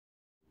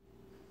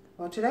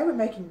Well, today we're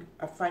making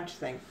a French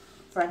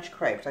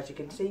crepes. As you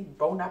can see,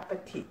 bon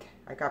appetit.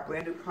 I got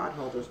brand new pot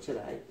holders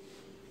today.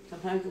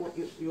 Sometimes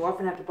you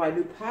often have to buy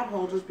new pot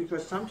holders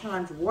because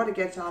sometimes water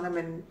gets on them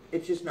and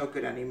it's just no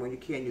good anymore. You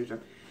can't use them.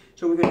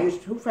 So we're going to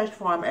use 2 fresh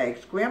farm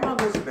eggs. Grandma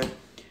Elisebeth,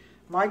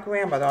 my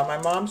grandmother on my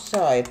mom's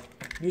side,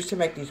 used to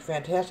make these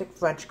fantastic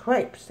French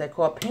crepes. They're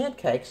called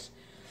pancakes,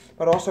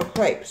 but also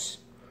crepes.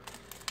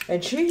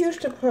 And she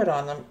used to put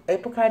on them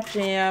apricot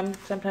jam,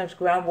 sometimes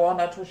ground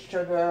walnuts with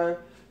sugar.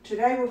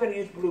 Today we're going to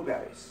use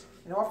blueberries.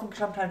 And often,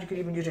 sometimes you could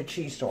even use a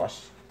cheese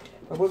sauce.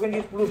 But we're going to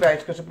use blueberries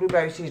because the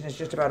blueberry season is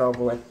just about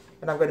over with.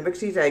 And I'm going to mix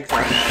these eggs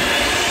up.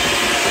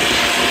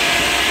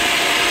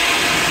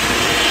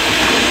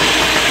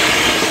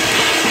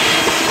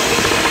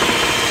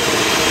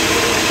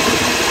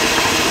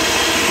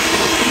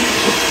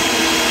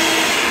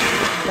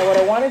 So what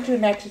I want to do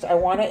next is I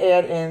want to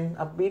add in,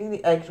 I'm beating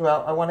the eggs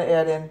well, I want to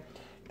add in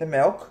the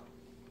milk.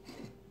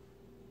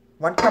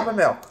 1 cup of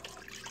milk.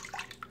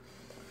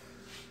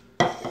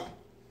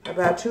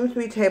 About 2 or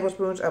 3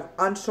 tablespoons of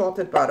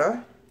unsalted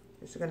butter.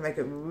 This is going to make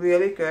it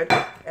really good.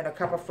 And a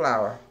cup of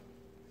flour.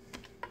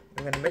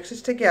 I'm going to mix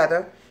this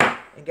together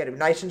and get it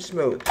nice and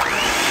smooth.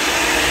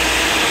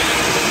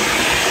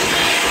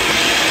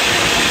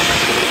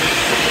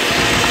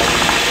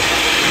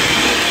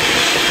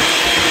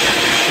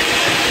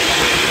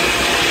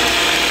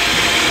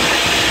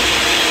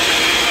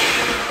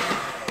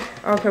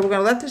 Okay, we're going to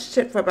let this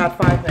sit for about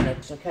 5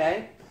 minutes,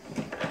 okay?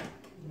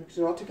 Mix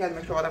it all together,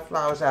 make sure all that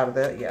flour's out of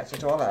there. Yes,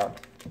 it's all out.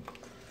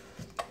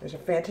 There's a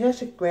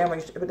fantastic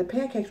but the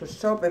pancakes were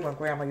so big when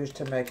Grandma used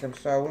to make them,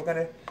 so we're going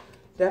to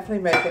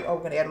definitely make it. Oh, we're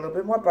going to add a little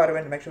bit more butter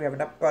in to make sure we have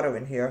enough butter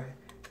in here.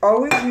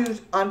 Always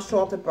use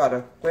unsalted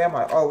butter.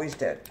 Grandma always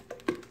did.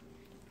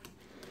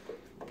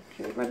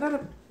 Okay, for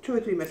another 2 or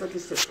 3 minutes, let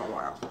this sit for a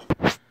while.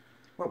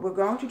 What we're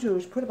going to do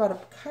is put about a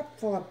cup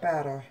full of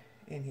batter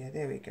in here.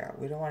 There we go.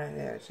 We don't want it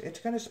there. It's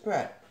going to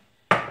spread.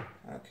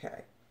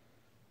 Okay.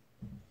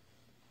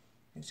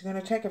 It's going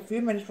to take a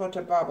few minutes for it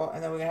to bubble,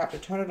 and then we're going to have to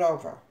turn it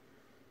over.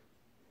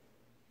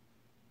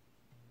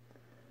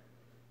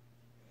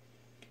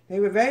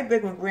 They were very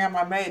big when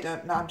Grandma made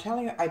them. Now, I'm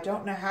telling you, I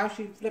don't know how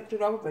she flipped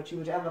it over, but she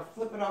was able to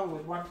flip it over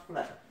with 1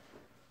 flip.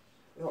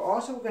 We're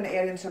also going to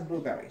add in some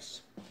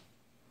blueberries.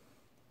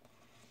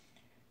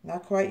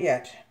 Not quite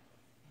yet.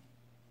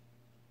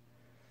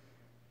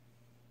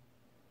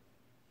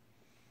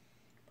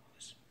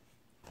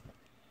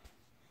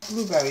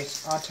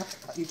 Blueberries on top.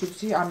 You can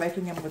see I'm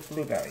making them with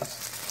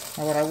blueberries.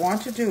 Now what I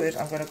want to do is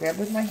I'm going to grab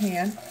with my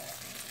hand and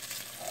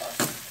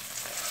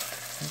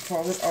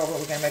fold it over.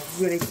 We're going to make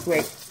really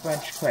great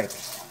French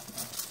crepes.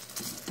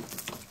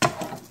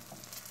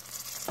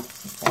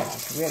 Oh,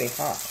 it's really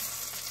hot.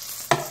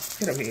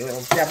 Get over here,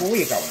 little devil. Where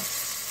are you going?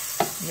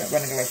 You're not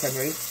running away from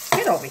me.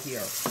 Get over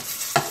here.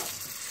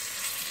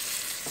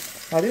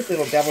 Now this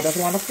little devil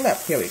doesn't want to flip.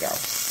 Here we go.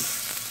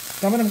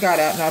 Some of them got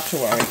out, not to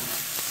worry.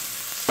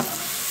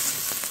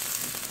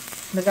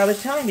 As I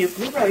was telling you,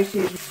 blueberry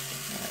seeds. Right.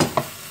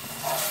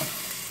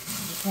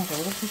 This one's a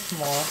little too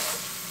small.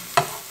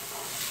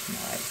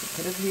 Alright, so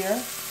put it here.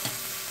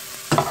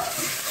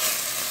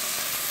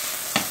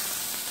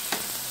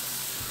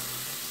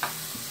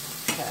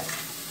 Okay.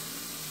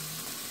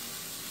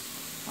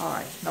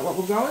 Alright, now what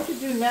we're going to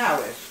do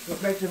now is,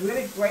 what makes a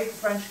really great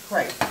French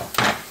crepe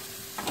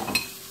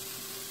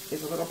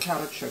is a little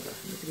powdered sugar.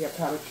 If you have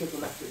powdered sugar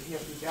left in here,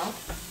 if you don't.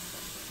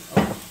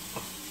 Oh.